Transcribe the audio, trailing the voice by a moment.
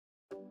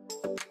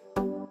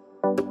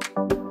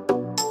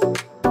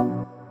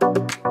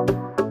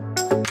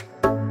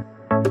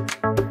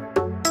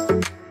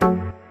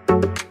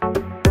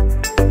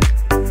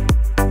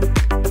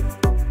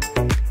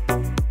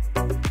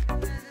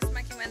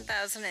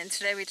and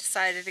today we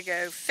decided to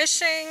go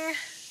fishing.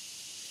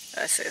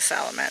 I see a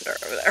salamander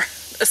over there.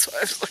 That's what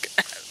I was looking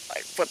at.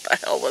 Like, what the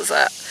hell was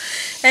that?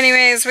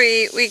 Anyways,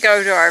 we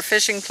go to our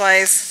fishing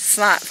place. It's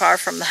not far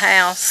from the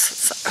house.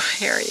 So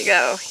here you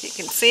go. You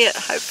can see it,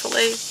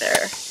 hopefully.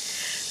 There.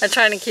 I'm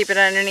trying to keep it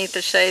underneath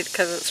the shade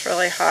because it's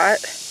really hot.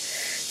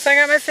 So I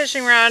got my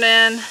fishing rod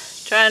in,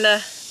 trying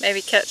to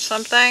maybe catch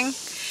something,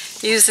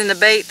 using the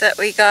bait that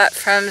we got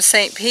from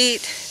St.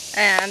 Pete,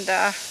 and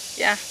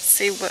yeah,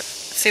 see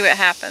what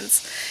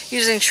happens.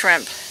 Using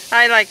shrimp.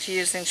 I like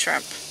using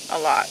shrimp a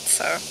lot,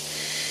 so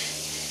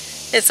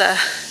it's a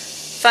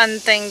fun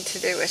thing to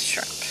do with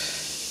shrimp.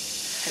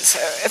 So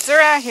if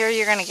they're out here,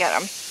 you're gonna get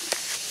them.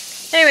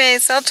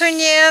 Anyways, I'll tune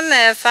you in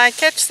if I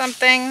catch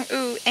something.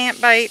 Ooh, ant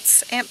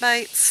bites, ant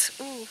bites.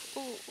 Ooh,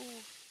 ooh,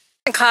 ooh.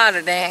 I haven't caught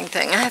a dang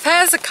thing. I've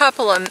had a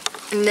couple of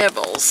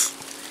nibbles,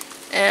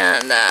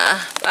 and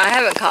I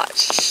haven't caught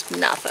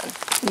nothing.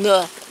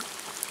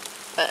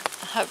 But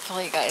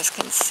hopefully you guys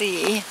can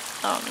see.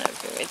 I don't know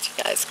if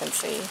you guys can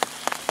see.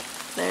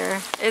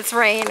 There, it's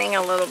raining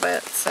a little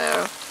bit,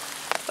 so.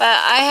 But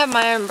I have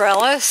my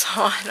umbrella, so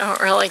I don't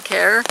really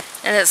care.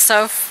 And it's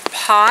so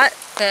hot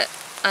that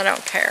I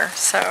don't care,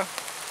 so.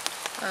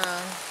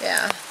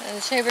 Yeah,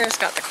 and Shea Bear's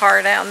got the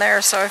car down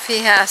there, so if he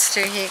has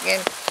to, he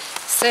can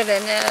sit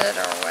in it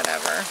or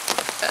whatever.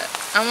 But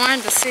I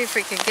wanted to see if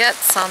we could get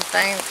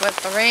something with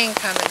the rain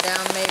coming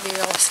down. Maybe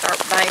they'll start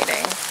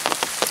biting,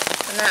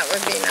 and that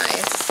would be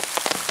nice.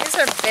 These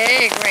are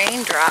big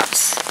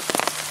raindrops.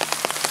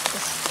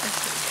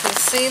 You can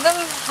see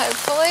them,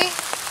 hopefully.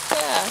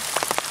 Yeah.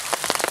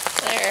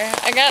 There.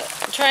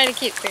 I'm trying to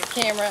keep the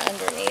camera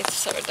underneath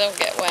so it don't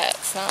get wet.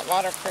 It's not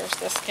waterproof,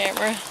 this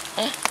camera.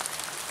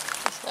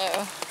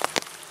 So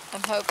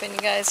I'm hoping you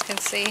guys can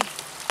see.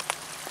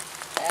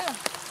 Yeah.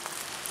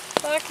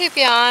 So I'll keep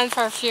you on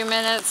for a few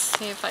minutes,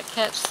 see if I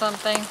catch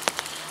something.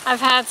 I've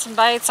had some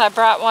bites. I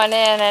brought one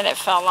in and it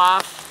fell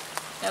off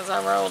as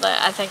I rolled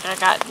it. I think I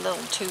got a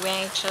little too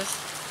anxious.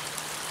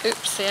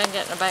 Oops, see, I'm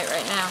getting a bite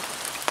right now.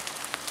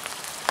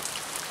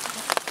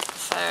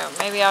 So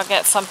maybe I'll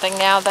get something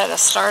now that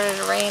it's started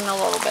to rain a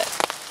little bit.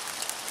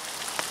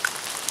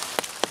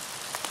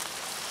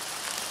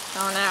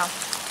 Oh no.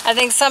 I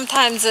think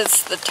sometimes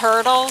it's the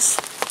turtles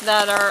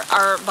that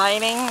are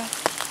biting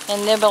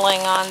and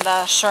nibbling on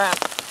the shrimp.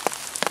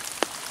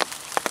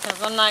 Because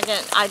I'm not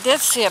getting, I did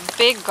see a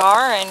big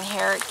gar in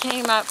here. It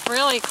came up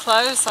really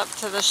close up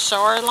to the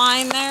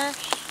shoreline there.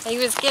 He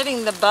was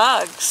getting the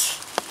bugs.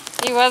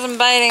 He wasn't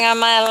biting on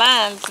my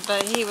lines,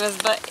 but he was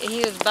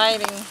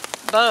biting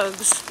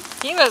bugs.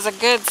 He was a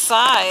good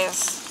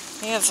size.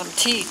 He had some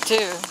teeth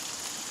too.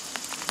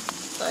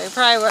 So he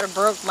probably would have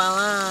broke my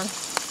line.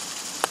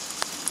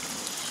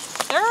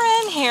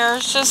 They're in here.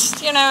 It's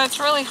just, you know, it's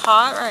really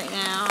hot right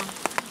now.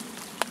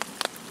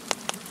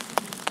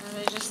 And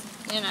they just,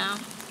 you know,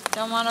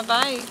 don't want to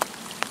bite.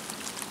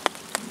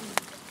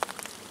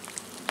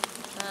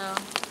 So,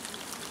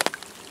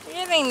 we're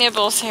getting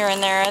nibbles here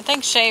and there. I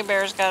think Shea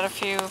Bear's got a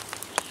few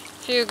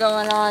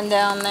going on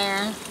down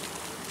there.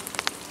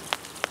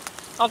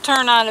 I'll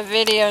turn on a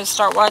video and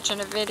start watching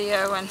a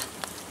video, and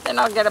then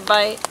I'll get a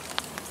bite.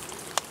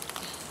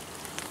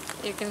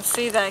 You can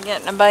see that I'm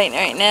getting a bite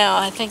right now.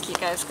 I think you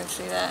guys can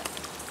see that.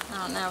 I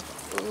don't know.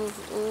 Ooh,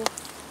 ooh,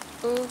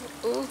 ooh,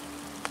 ooh.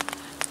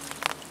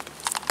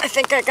 I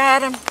think I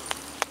got him.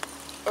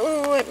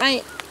 Ooh, it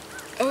might.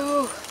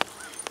 Ooh.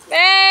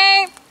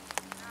 Babe!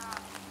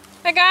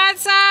 I got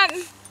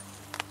something.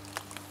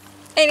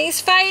 And he's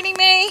fighting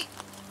me.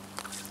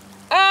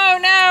 Oh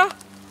no.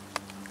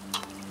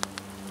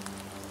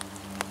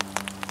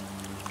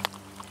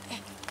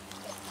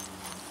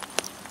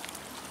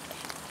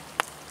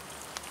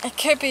 It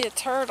could be a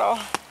turtle.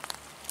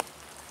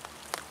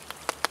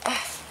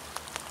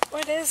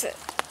 What is it?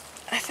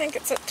 I think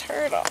it's a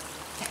turtle.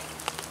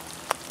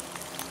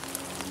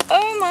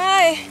 Oh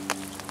my!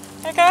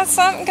 I got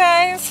something,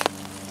 guys.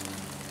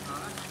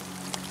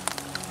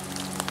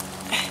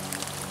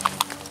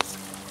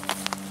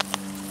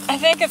 I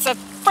think it's a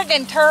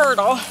friggin'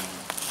 turtle.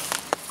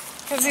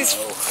 Because he's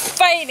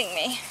fighting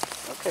me.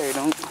 Okay,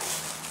 don't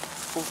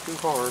pull too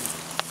hard.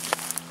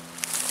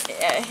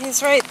 Yeah,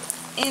 he's right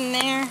in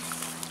there.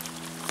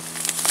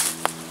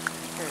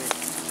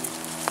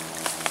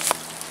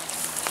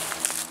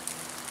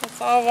 It's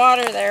all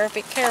water there,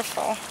 be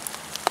careful.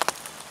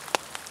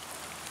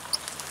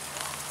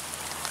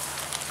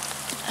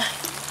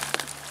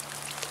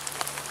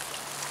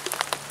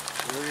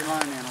 Reel your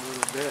line in a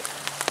little bit.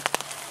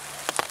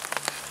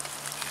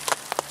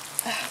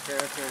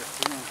 Okay.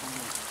 Come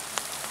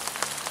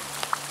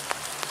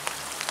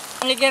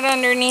on. You get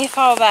underneath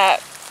all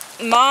that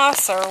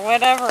moss or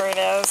whatever it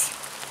is.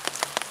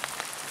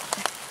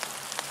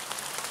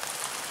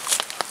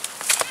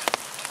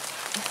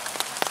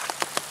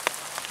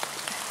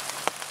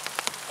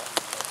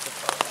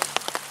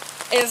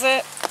 Is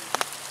it?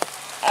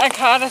 I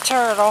caught a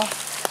turtle.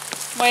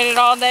 Waited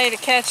all day to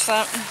catch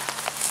something.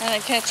 And I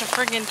catch a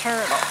friggin'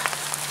 turtle.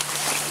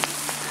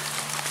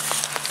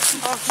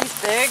 Oh, he's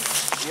big.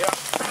 Yep.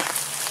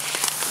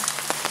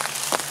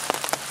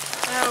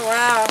 Oh,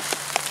 wow.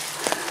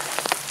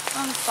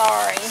 I'm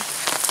sorry.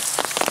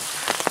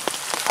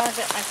 I'll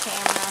get my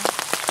camera.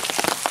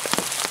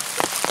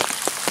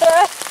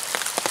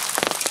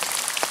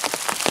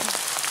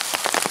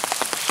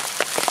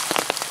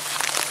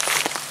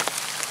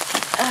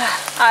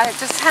 I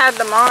just had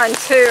them on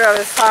too. I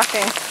was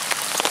talking.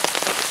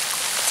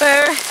 So,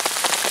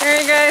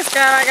 here you guys go.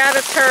 I got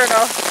a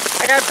turtle.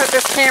 I gotta put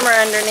this camera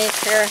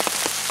underneath here.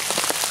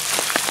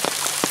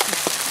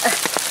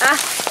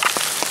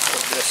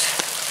 This.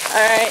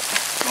 Alright.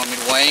 You want me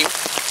to weigh him?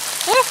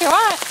 Yeah, if you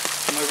want.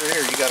 Come over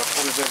here. You gotta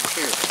put it over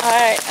here.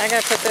 Alright, I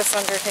gotta put this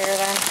under here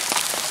then.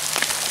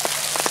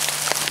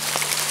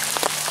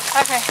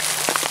 Okay.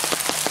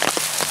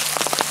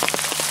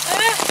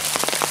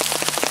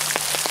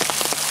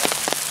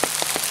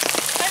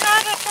 I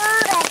got a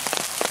turtle.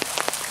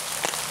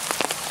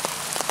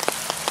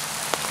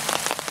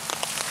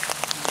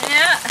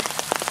 Yeah,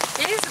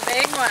 he's a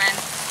big one.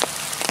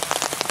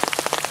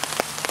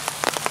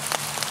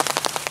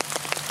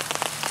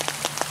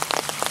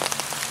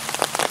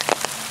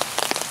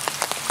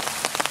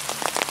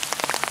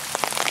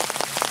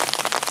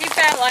 He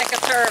felt like a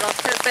turtle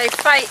because they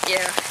fight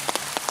you.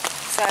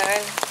 So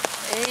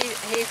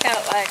he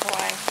felt like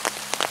one.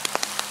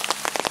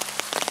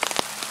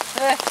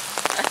 Yeah.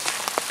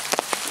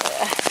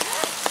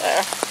 So,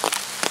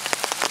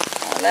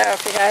 I don't know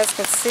if you guys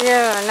can see it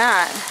or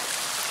not.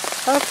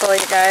 Hopefully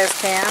you guys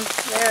can.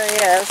 There he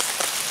is.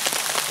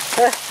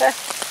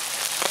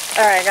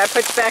 Alright, gotta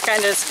put you back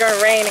under. It's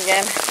gonna rain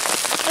again.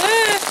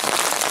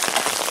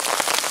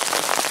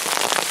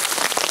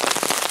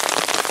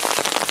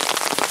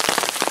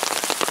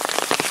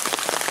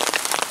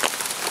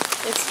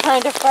 It's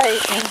trying to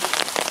fight.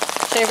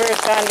 Shaver's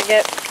trying to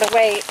get the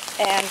weight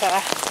and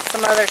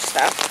some other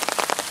stuff.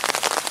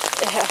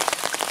 Yeah.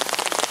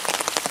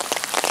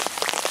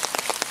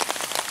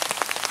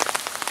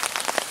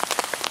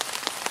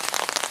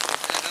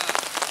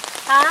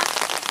 Huh?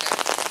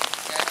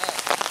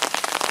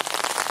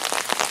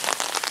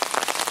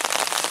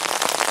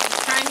 He's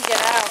trying to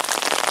get out.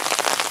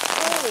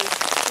 Holy,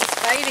 he's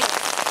fighting.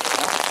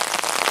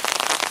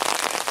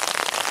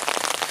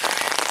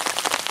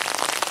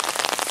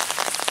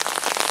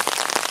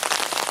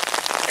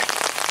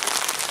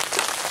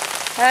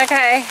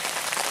 Okay.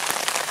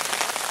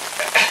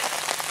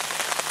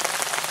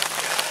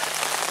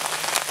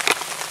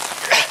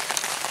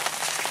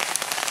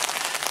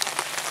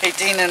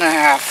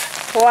 $18.50.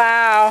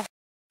 Wow.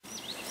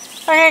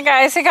 Okay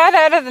guys, he got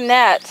out of the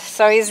net,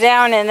 so he's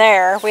down in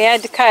there. We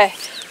had to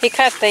he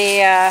cut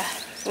the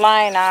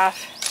line off,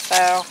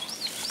 so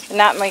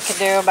nothing we could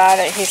do about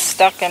it. He's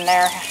stuck in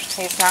there.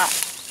 He's not,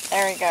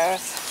 there he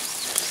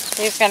goes.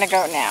 He's gonna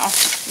go now.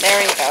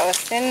 There he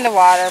goes, in the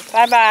water.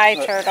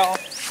 Bye-bye, turtle.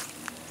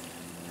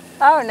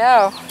 Oh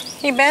no,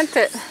 he bent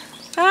it.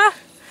 Huh?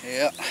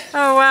 Yep.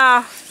 Oh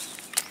wow.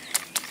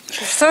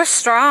 You're so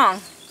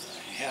strong.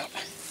 Yep.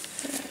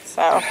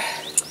 So,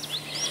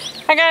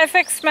 I gotta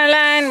fix my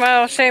line.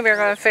 Well, Shaver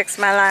gonna fix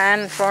my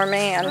line for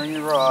me, Turn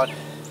your rod.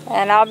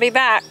 and I'll be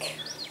back.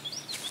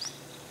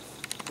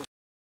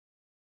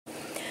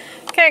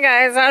 Okay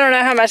guys, I don't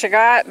know how much I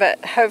got,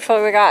 but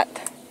hopefully we got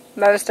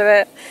most of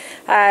it.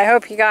 I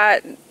hope you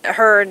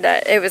heard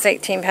that it was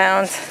 18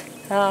 pounds.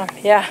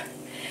 Yeah,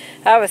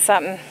 that was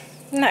something.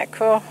 Isn't that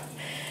cool?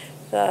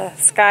 The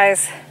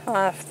skies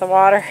off the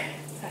water.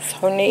 That's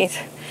so neat.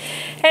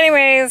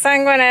 Anyways,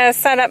 I'm gonna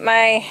set up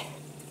my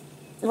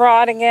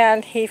rod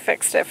again. He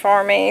fixed it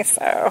for me,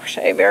 so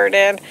Shaver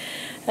did.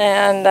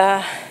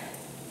 And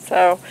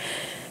so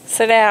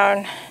sit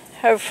down.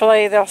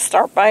 Hopefully they'll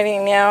start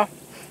biting now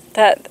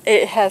that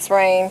it has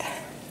rained.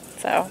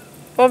 So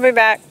we'll be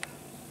back.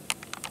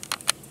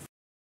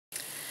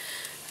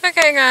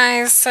 Okay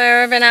guys, so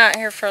I've been out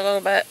here for a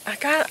little bit.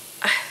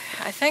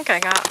 I think I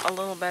got a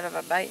little bit of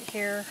a bite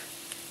here.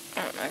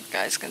 I don't know if you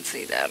guys can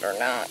see that or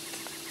not.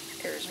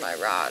 Here's my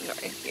rod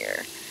right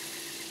here.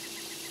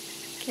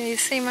 Can you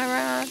see my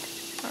rod?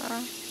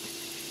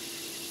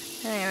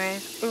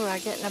 Anyways, ooh, I'm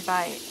getting a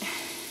bite.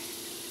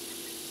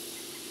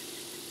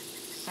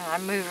 And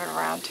I'm moving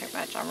around too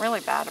much. I'm really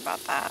bad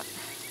about that.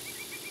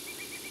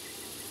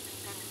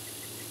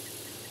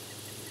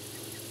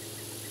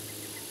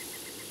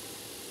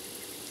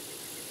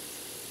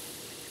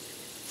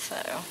 So,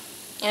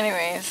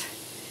 anyways,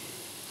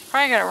 it's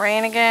probably gonna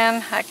rain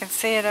again. I can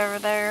see it over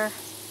there.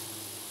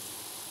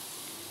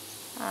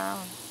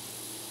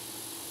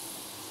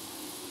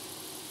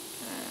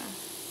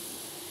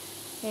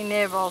 He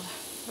nibbled,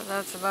 but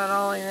that's about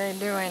all he was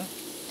doing.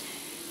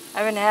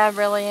 I haven't had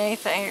really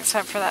anything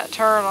except for that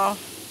turtle.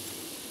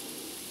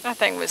 That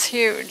thing was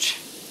huge.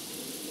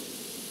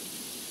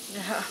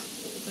 Yeah.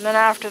 And then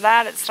after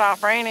that it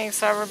stopped raining,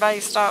 so everybody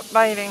stopped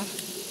biting.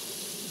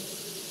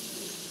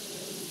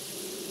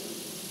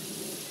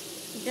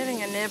 I'm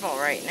getting a nibble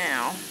right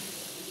now.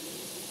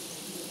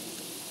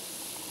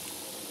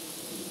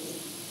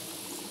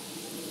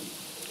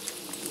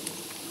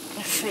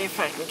 Let's see if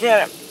I can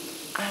get him.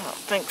 I don't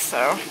think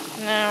so.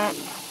 No.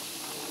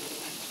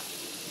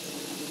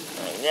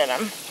 Let me get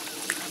him.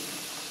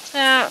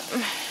 No.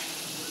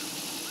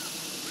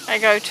 I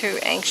go too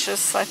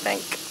anxious, I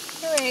think.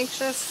 Too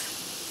anxious.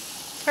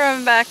 Throw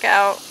them back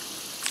out.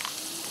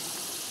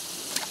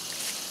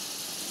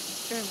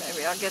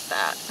 Maybe I'll get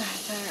that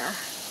there.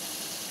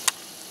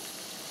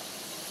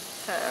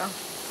 So,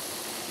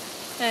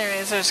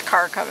 anyways, there's a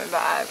car coming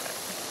by, but I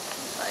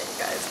thought you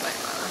guys might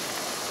want to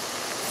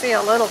see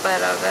a little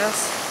bit of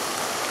this.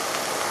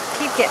 I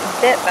keep getting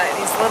bit by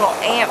these little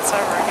ants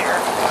over here.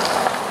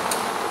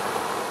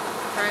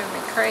 Driving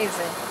me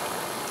crazy.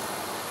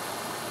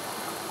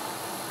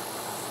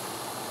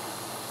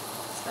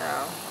 So,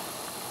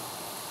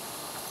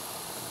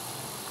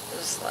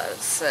 just let it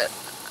sit.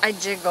 I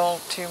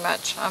jiggle too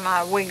much. I'm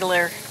a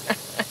wiggler.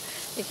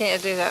 You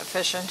can't do that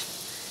fishing.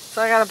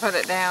 So I gotta put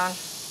it down.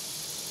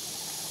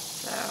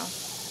 So,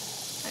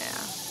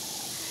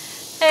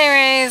 yeah.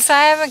 Anyways,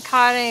 I haven't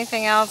caught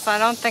anything else. I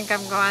don't think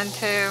I'm going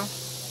to.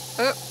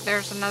 Oop,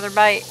 there's another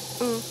bite.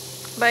 Ooh,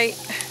 bite.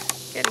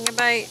 Getting a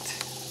bite.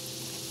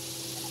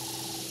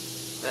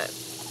 But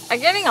I'm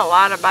getting a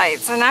lot of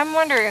bites, and I'm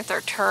wondering if they're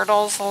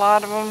turtles, a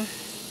lot of them,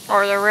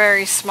 or they're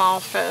very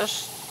small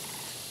fish.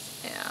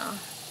 Yeah.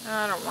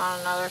 I don't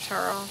want another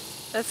turtle.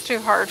 It's too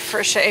hard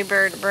for a shea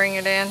bear to bring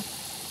it in.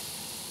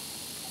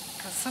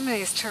 Because some of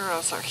these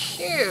turtles are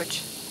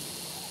huge.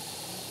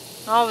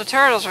 All the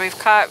turtles we've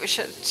caught, we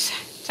should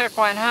took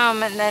one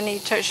home, and then he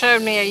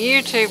showed me a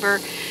YouTuber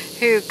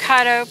who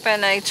cut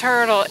open a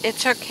turtle. It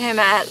took him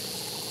an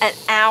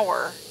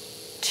hour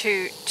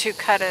to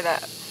cut it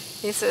up.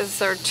 He says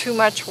they're too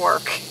much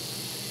work.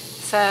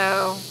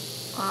 So,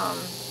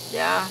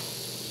 yeah,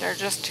 they're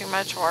just too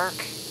much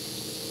work.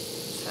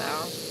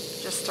 So,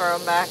 just throw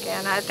them back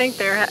in. I think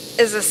there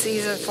is a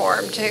season for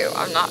them too.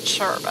 I'm not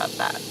sure about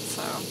that.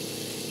 So,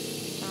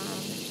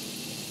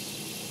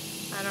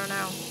 I don't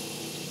know.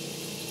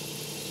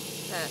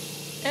 But,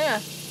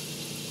 yeah.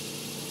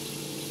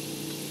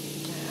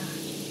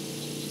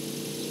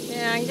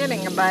 Yeah, I'm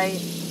getting a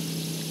bite.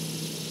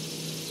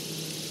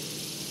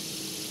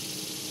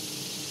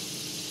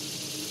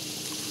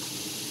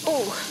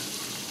 Ooh.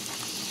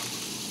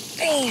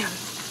 Damn.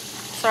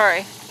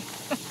 Sorry.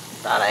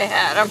 Thought I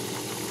had him.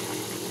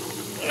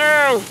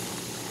 No.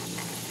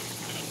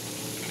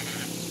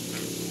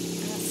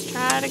 Let's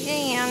try it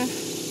again.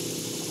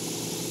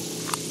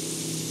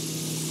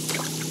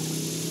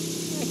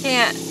 I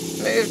can't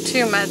move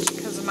too much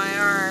because of my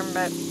arm,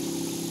 but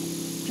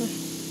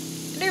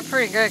I do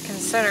pretty good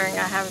considering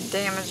I have a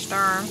damaged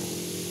arm.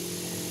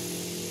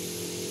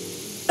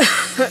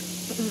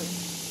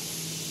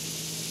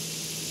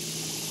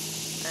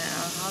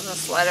 Now, I'll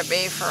just let it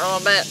be for a little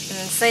bit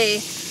and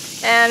see.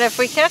 And if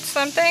we catch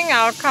something,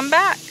 I'll come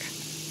back.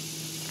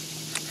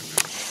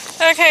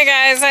 Okay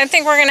guys, I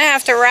think we're going to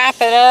have to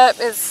wrap it up.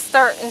 It's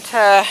starting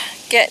to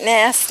get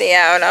nasty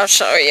out. I'll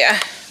show you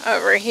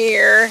over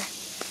here.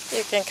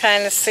 You can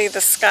kind of see the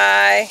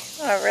sky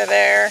over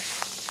there.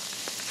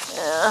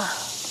 Yeah,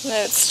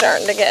 it's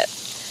starting to get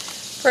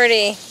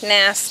pretty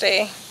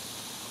nasty.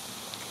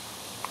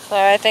 So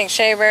I think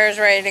Shea Bear is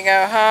ready to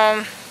go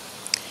home.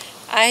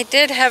 I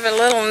did have a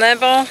little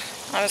nibble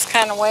I was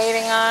kind of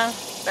waiting on,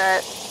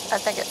 but I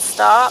think it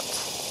stopped.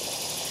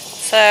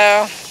 So,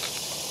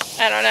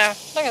 I don't know.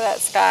 Look at that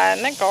sky.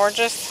 Isn't it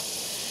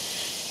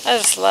gorgeous? I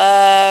just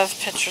love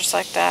pictures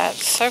like that.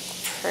 It's so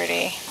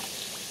pretty.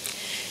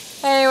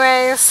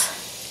 Anyways,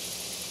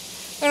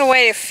 I'm going to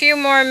wait a few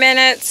more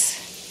minutes.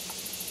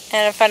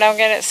 And if I don't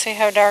get it, see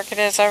how dark it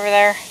is over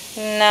there?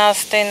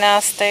 Nasty,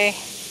 nasty.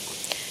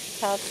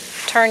 I'll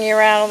turn you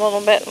around a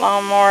little bit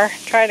more.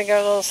 Try to go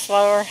a little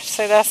slower.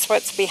 So that's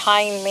what's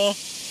behind me.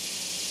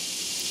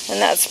 And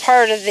that's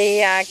part of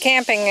the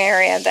camping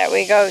area that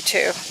we go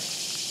to.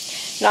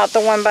 Not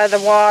the one by the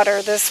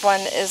water. This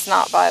one is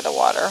not by the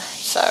water.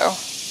 So,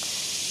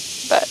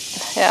 but,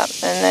 yeah.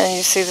 And then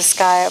you see the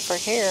sky over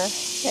here.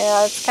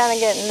 Yeah, it's kind of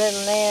getting a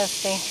little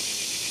nasty.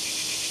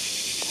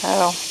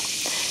 So,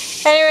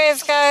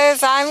 anyways,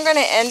 guys, I'm going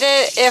to end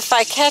it. If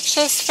I catch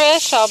this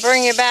fish, I'll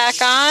bring you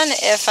back on.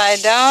 If I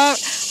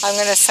don't, I'm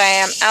going to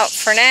say I'm out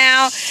for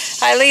now.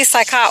 At least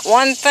I caught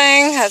one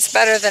thing. That's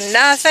better than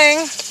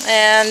nothing.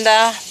 And,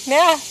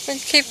 yeah, we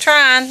keep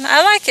trying.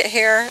 I like it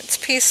here. It's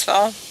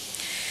peaceful.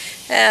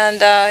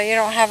 And you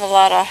don't have a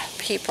lot of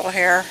people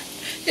here.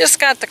 You just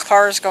got the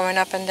cars going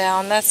up and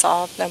down. That's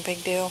all. No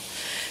big deal.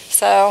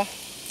 So,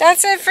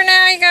 that's it for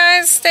now, you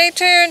guys. Stay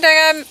tuned.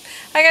 I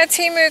got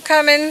Temu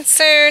coming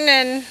soon,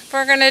 and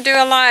we're going to do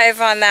a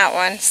live on that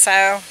one.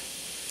 So,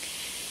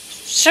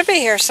 should be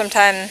here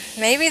sometime.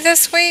 Maybe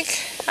this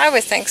week? I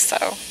would think so.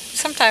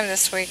 Sometime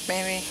this week,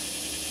 maybe.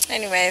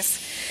 Anyways,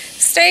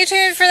 stay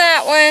tuned for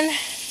that one.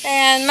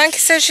 And Monkey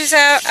says she's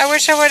out. I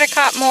wish I would have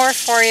caught more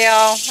for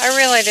y'all. I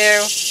really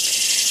do.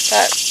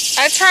 But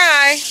I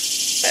try.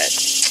 But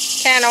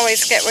can't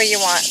always get what you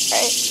want,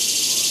 right?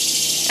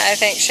 I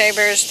think Shea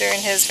Bear's doing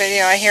his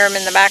video. I hear him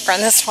in the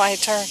background. That's why I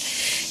turned.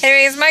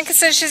 Anyways, Monkey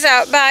says she's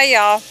out. Bye,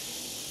 y'all.